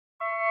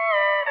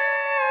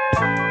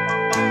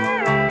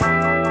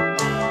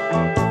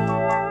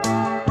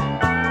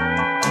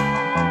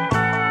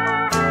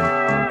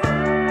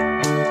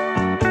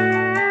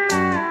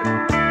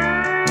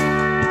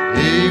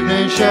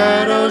Evening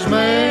shadows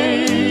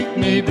make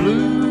me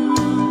blue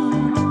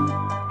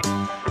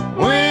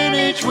when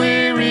each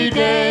weary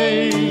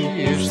day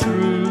is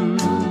through.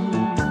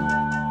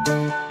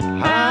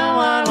 How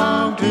I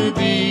long to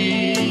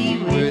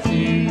be with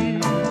you,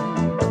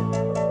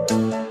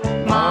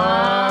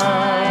 my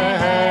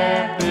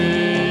happiness.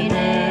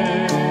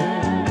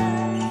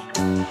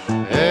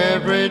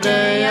 Every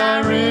day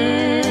I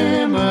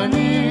reminisce,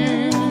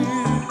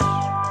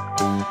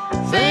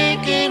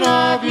 thinking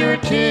of your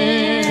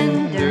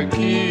tender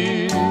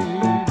kiss,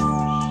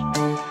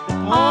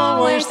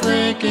 always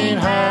thinking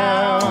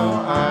how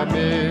I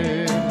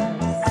miss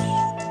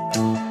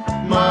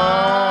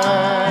my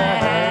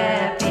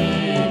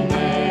happiness.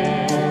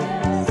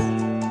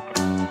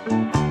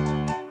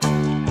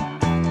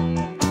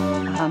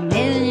 A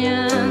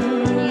million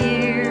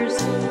years,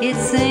 it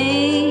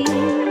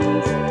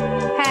seems,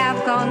 have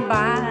gone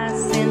by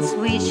since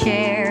we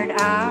shared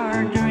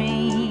our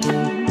dream.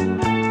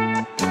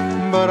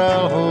 But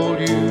I'll hold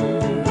you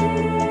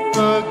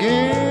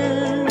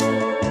again.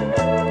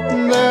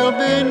 There'll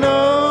be no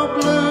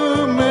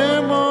blue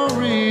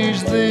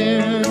memories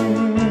then,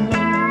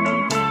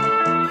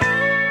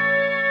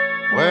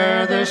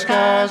 where the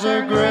skies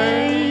are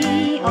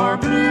gray or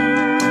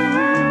blue.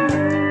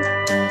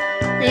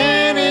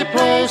 Any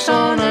place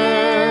on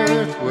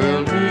earth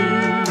will do,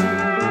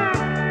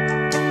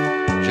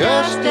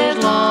 just as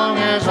long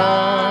as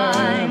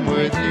I'm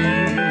with you.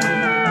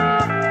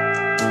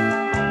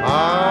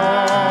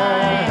 My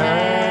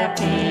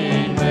happiness.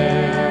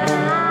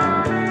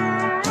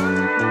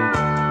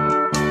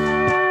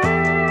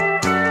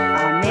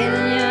 A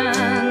million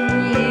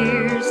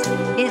years,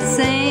 it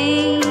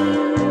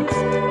seems,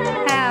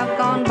 have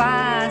gone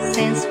by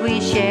since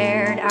we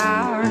shared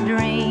our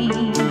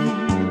dream.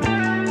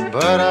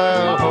 But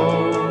I'll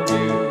hold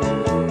you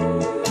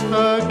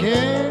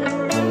again.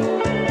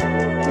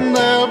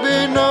 There'll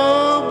be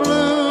no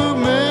blue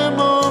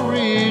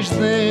memories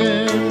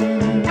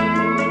then,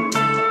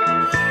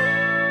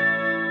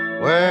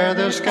 where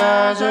the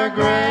skies are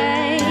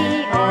gray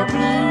or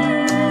blue.